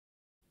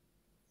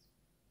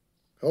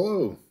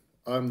Hello,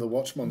 I'm the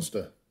Watch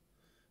Monster.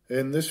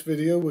 In this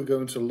video we're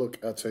going to look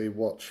at a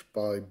watch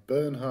by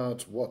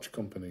Bernhardt Watch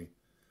Company.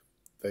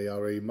 They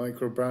are a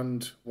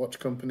micro-brand watch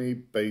company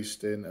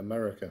based in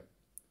America.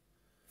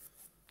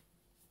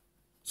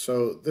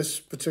 So this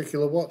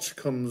particular watch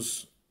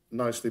comes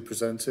nicely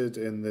presented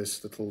in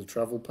this little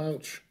travel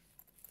pouch.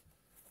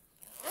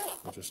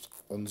 I'll just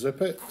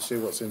unzip it, see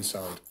what's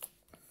inside.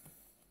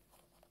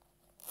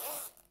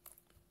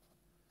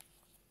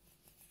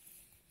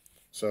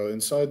 So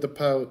inside the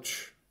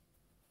pouch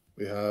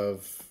we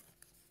have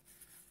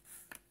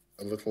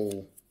a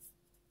little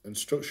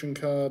instruction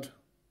card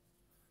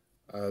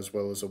as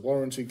well as a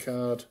warranty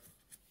card,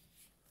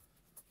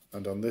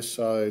 and on this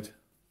side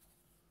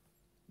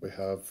we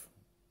have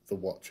the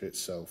watch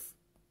itself.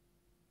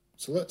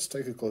 So let's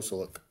take a closer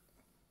look.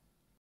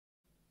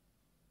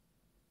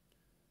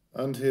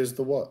 And here's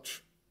the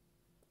watch.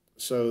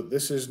 So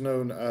this is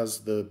known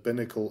as the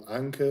Binnacle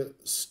Anchor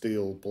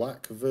Steel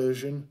Black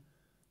version.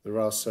 There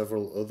are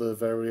several other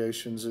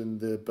variations in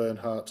the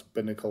Bernhardt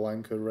Binnacle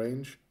Anchor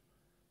range.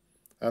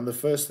 And the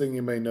first thing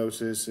you may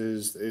notice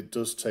is it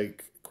does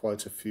take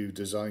quite a few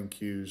design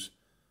cues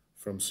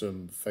from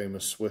some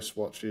famous Swiss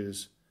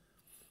watches.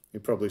 You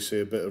probably see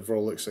a bit of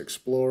Rolex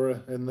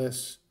Explorer in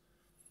this,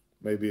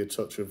 maybe a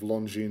touch of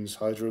Longines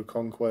Hydro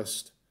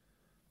Conquest,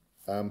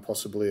 and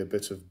possibly a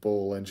bit of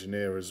Ball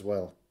Engineer as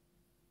well.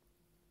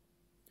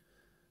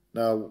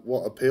 Now,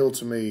 what appealed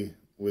to me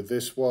with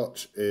this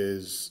watch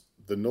is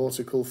the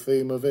nautical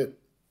theme of it.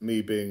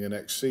 Me being an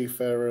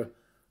ex-seafarer,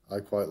 I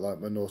quite like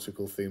my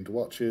nautical themed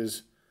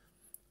watches,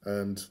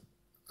 and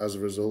as a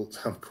result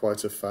I'm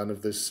quite a fan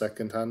of this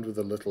second hand with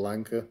a little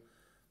anchor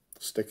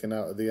sticking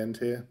out at the end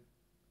here.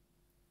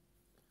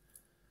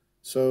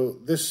 So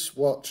this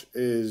watch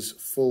is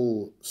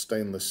full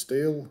stainless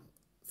steel,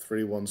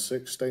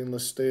 316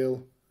 stainless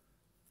steel.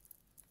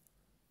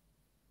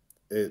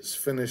 It's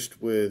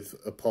finished with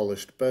a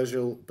polished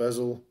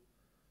bezel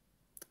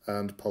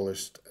and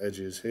polished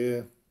edges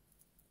here,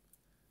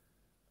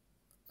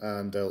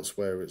 and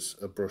elsewhere it's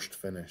a brushed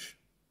finish.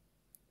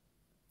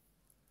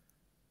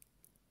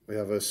 We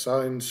have a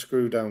signed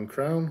screw down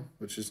crown,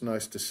 which is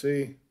nice to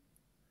see,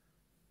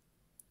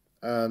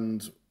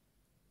 and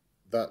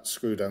that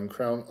screw down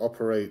crown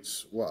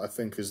operates what I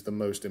think is the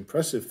most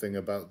impressive thing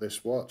about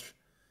this watch,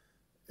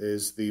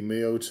 is the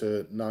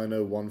Miyota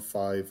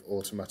 9015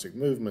 automatic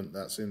movement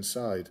that's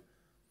inside.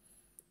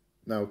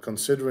 Now,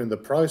 considering the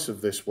price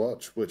of this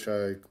watch, which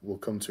I will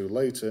come to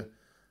later,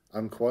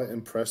 I'm quite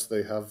impressed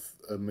they have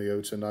a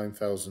Miyota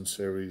 9000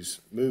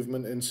 series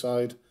movement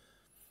inside,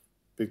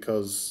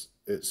 because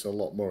it's a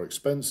lot more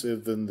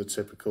expensive than the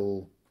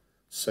typical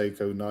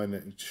Seiko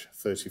 9-inch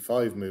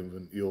 35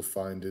 movement you'll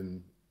find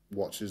in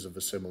watches of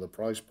a similar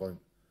price point.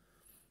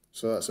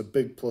 So that's a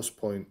big plus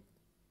point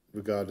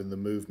regarding the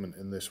movement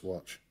in this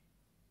watch.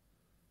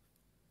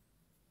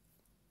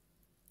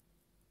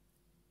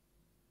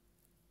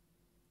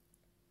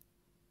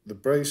 The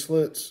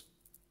bracelet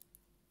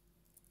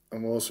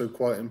I'm also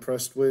quite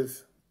impressed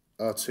with,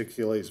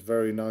 articulates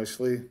very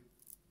nicely.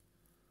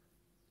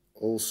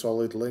 All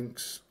solid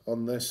links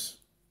on this.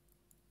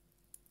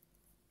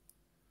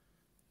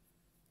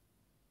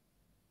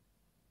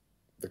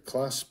 The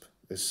clasp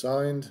is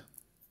signed.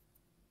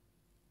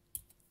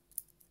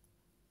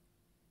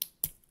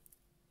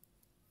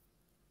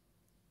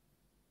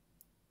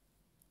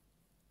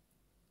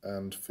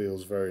 And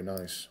feels very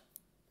nice,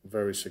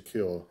 very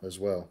secure as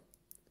well.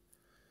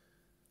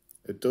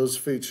 It does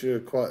feature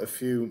quite a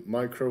few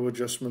micro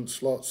adjustment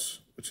slots,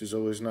 which is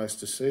always nice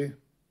to see.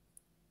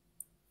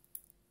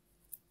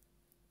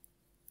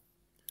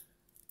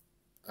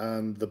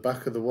 And the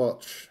back of the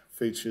watch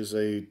features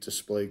a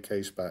display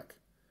case back.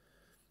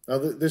 Now,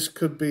 this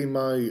could be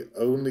my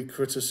only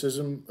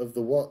criticism of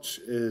the watch,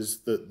 is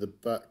that the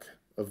back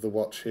of the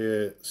watch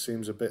here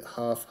seems a bit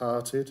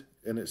half-hearted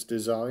in its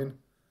design.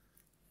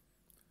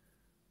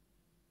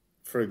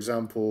 For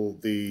example,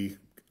 the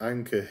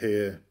anchor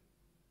here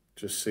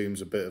just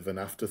seems a bit of an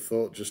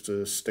afterthought, just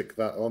to stick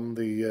that on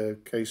the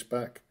case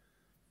back.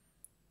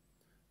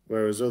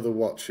 Whereas other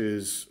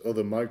watches,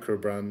 other micro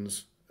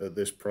brands at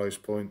this price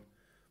point,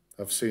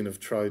 I've seen have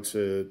tried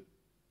to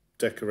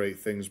decorate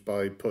things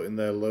by putting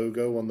their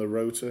logo on the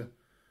rotor,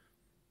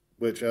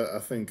 which I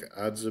think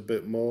adds a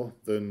bit more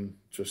than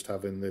just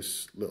having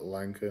this little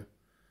anchor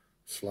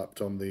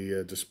slapped on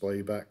the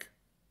display back.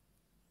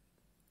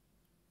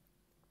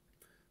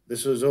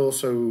 This is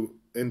also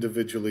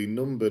individually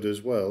numbered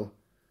as well,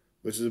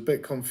 which is a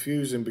bit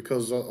confusing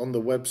because on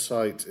the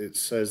website it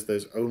says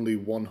there's only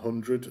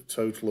 100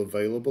 total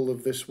available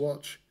of this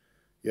watch,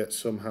 yet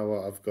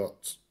somehow I've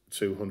got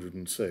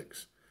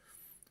 206.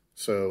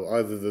 So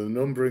either the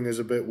numbering is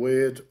a bit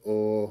weird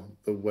or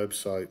the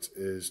website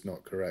is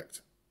not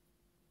correct.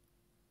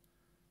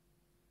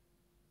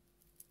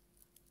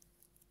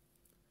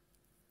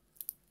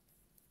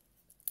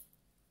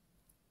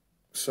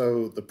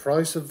 So the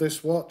price of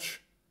this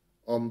watch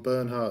on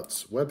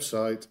Bernhardt's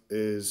website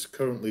is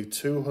currently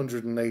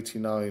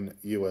 $289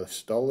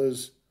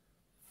 US,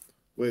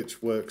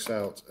 which works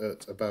out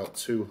at about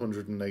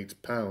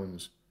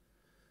 £208.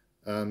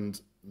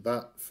 And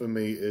that for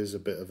me is a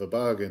bit of a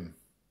bargain.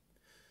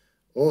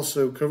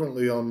 Also,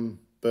 currently on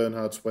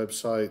Bernhardt's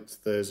website,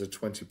 there's a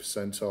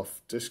 20%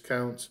 off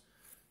discount.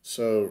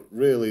 So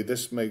really,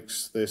 this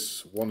makes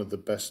this one of the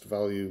best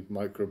value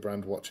micro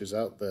brand watches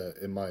out there,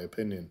 in my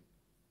opinion.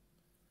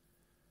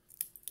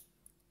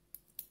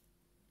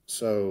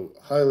 So,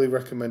 highly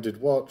recommended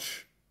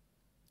watch.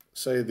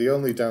 Say the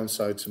only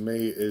downside to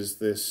me is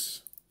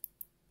this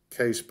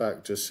case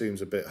back just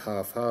seems a bit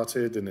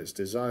half-hearted in its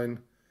design.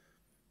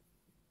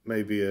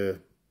 Maybe a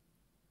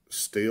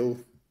steel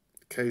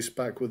case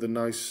back with a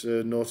nice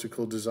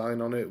nautical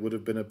design on it would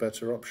have been a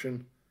better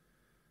option.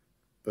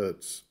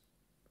 But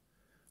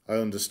I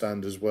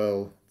understand as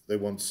well they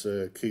want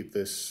to keep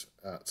this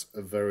at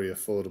a very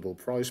affordable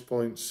price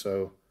point,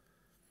 so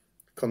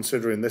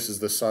considering this is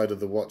the side of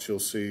the watch you'll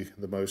see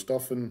the most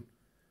often,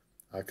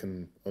 I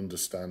can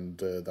understand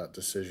that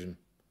decision.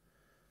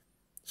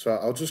 So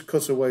I'll just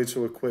cut away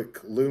to a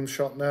quick loom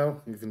shot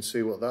now. You can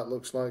see what that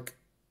looks like.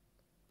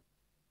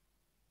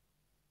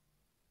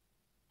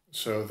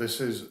 So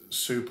this is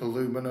super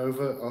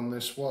luminova on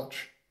this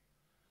watch.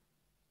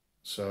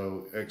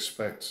 So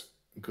expect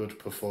good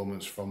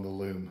performance from the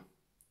loom.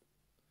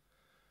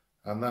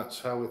 And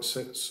that's how it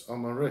sits on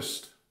my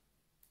wrist.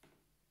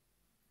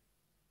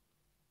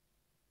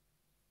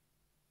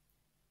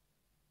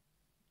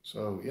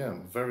 So yeah,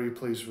 I'm very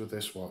pleased with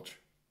this watch.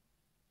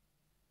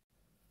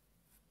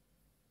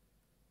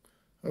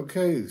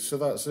 Okay, so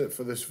that's it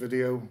for this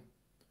video.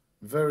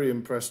 Very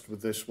impressed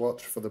with this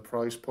watch for the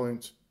price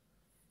point.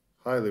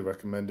 Highly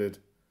recommended.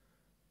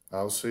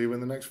 I'll see you in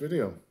the next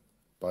video.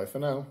 Bye for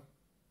now.